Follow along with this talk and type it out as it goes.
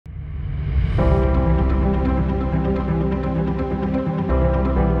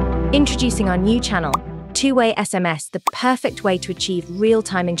Introducing our new channel, Two-Way SMS, the perfect way to achieve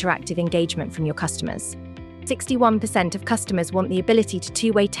real-time interactive engagement from your customers. 61% of customers want the ability to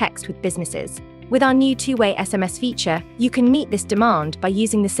two-way text with businesses. With our new Two-Way SMS feature, you can meet this demand by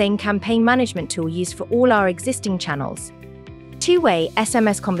using the same campaign management tool used for all our existing channels. Two-Way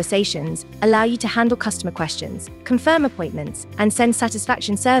SMS conversations allow you to handle customer questions, confirm appointments, and send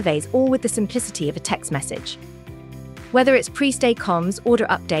satisfaction surveys, all with the simplicity of a text message. Whether it's pre-stay comms, order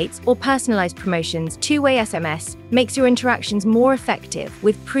updates, or personalized promotions, Two-Way SMS makes your interactions more effective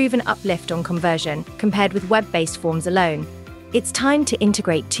with proven uplift on conversion compared with web-based forms alone. It's time to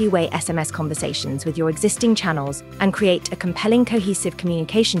integrate Two-Way SMS conversations with your existing channels and create a compelling, cohesive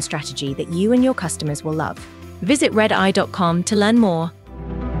communication strategy that you and your customers will love. Visit redeye.com to learn more.